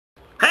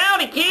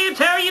Howdy kids,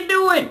 how are you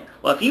doing?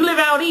 Well, if you live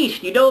out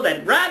east, you know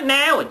that right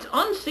now it's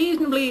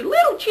unseasonably a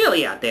little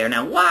chilly out there.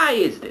 Now, why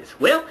is this?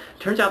 Well,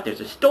 turns out there's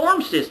a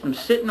storm system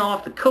sitting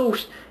off the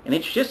coast, and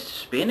it's just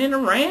spinning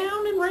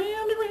around and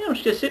round and round.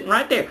 It's just sitting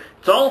right there.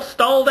 It's all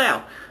stalled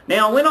out.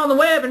 Now, I went on the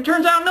web, and it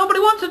turns out nobody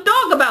wants to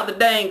talk about the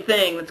dang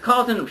thing that's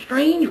causing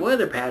strange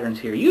weather patterns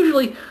here.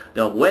 Usually,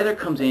 the weather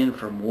comes in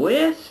from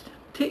west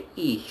to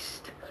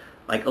east,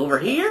 like over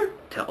here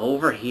to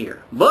over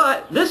here.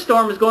 But this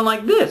storm is going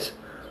like this.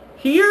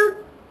 Here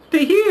to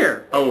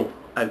here. Oh,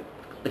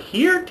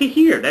 here to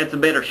here. That's a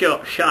better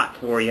shot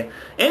for you.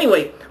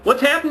 Anyway, what's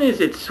happening is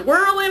it's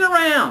swirling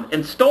around,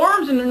 and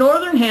storms in the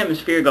northern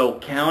hemisphere go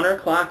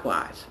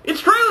counterclockwise.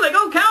 It's true, they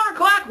go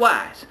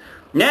counterclockwise.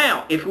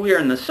 Now, if we were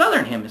in the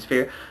southern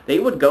hemisphere, they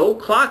would go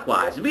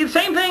clockwise. It'd be the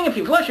same thing if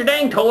you flush your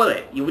dang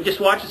toilet. You would just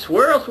watch it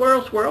swirl,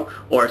 swirl, swirl,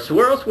 or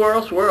swirl,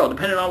 swirl, swirl,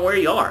 depending on where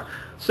you are.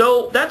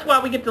 So that's why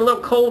we get the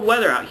little cold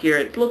weather out here.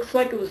 It looks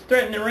like it was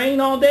threatening to rain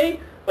all day,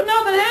 but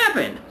nothing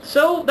happened.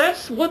 So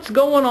that's what's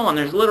going on.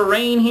 There's a little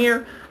rain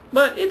here,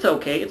 but it's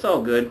okay. It's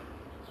all good.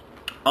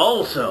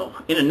 Also,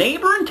 in a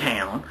neighboring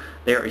town,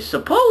 there is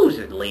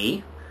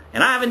supposedly,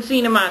 and I haven't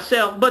seen it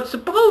myself, but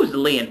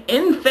supposedly an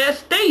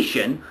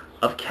infestation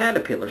of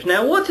caterpillars.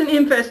 Now, what's an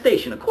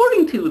infestation?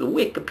 According to the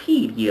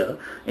Wikipedia,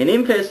 an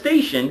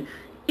infestation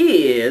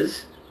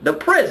is the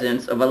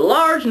presence of a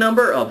large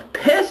number of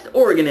pest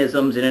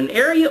organisms in an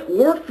area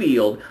or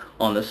field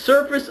on the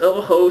surface of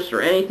a host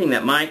or anything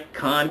that might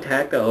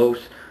contact the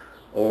host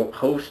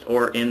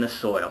or in the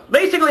soil.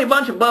 Basically a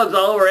bunch of bugs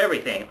all over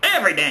everything.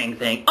 Every dang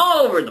thing.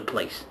 All over the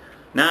place.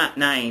 Now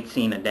I ain't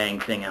seen a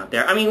dang thing out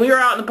there. I mean, we were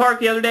out in the park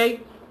the other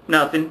day.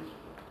 Nothing.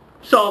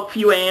 Saw a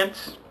few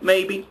ants,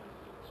 maybe.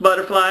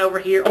 Butterfly over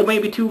here. Oh,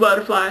 maybe 2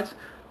 butterflies.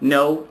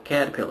 No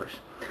caterpillars.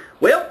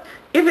 Well,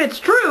 if it's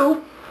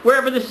true,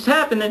 wherever this is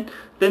happening,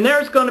 then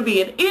there's going to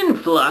be an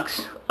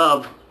influx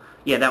of...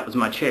 Yeah, that was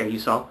my chair, you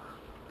saw.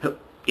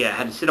 Yeah, I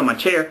had to sit on my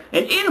chair.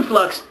 An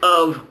influx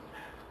of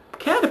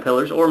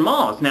caterpillars or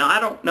moths. Now, I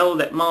don't know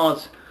that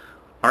moths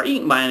are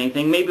eaten by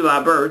anything. Maybe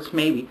by birds,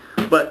 maybe.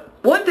 But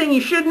one thing you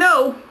should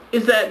know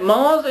is that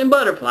moths and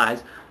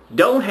butterflies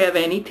don't have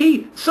any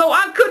teeth. So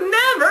I could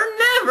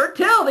never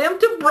tell them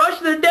to brush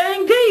their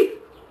dang teeth.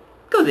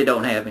 Because they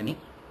don't have any.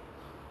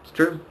 It's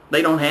true.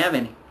 They don't have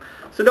any.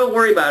 So don't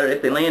worry about it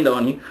if they land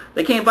on you.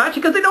 They can't bite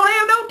you because they don't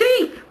have no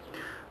teeth.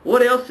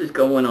 What else is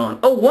going on?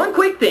 Oh, one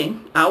quick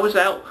thing. I was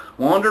out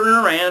wandering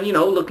around, you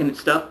know, looking at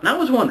stuff, and I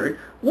was wondering,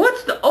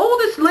 what's the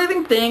oldest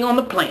living thing on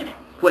the planet?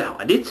 Well,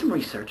 I did some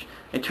research.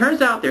 It turns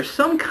out there's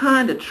some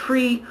kind of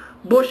tree,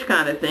 bush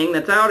kind of thing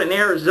that's out in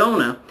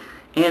Arizona,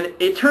 and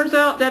it turns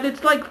out that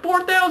it's like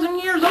 4,000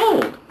 years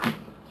old.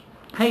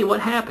 Hey, what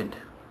happened?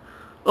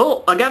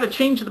 Oh, I got to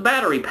change the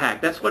battery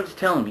pack. That's what it's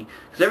telling me,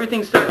 because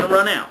everything's starting to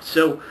run out.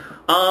 So,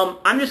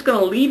 I'm just going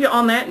to leave you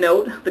on that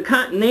note. The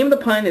name of the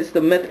plant is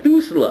the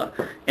Methuselah,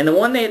 and the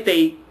one that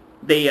they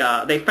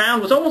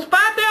found was almost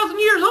 5,000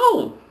 years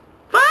old.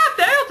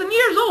 5,000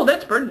 years old.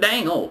 That's pretty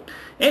dang old.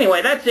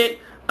 Anyway, that's it.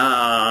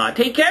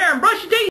 Take care and brush your teeth.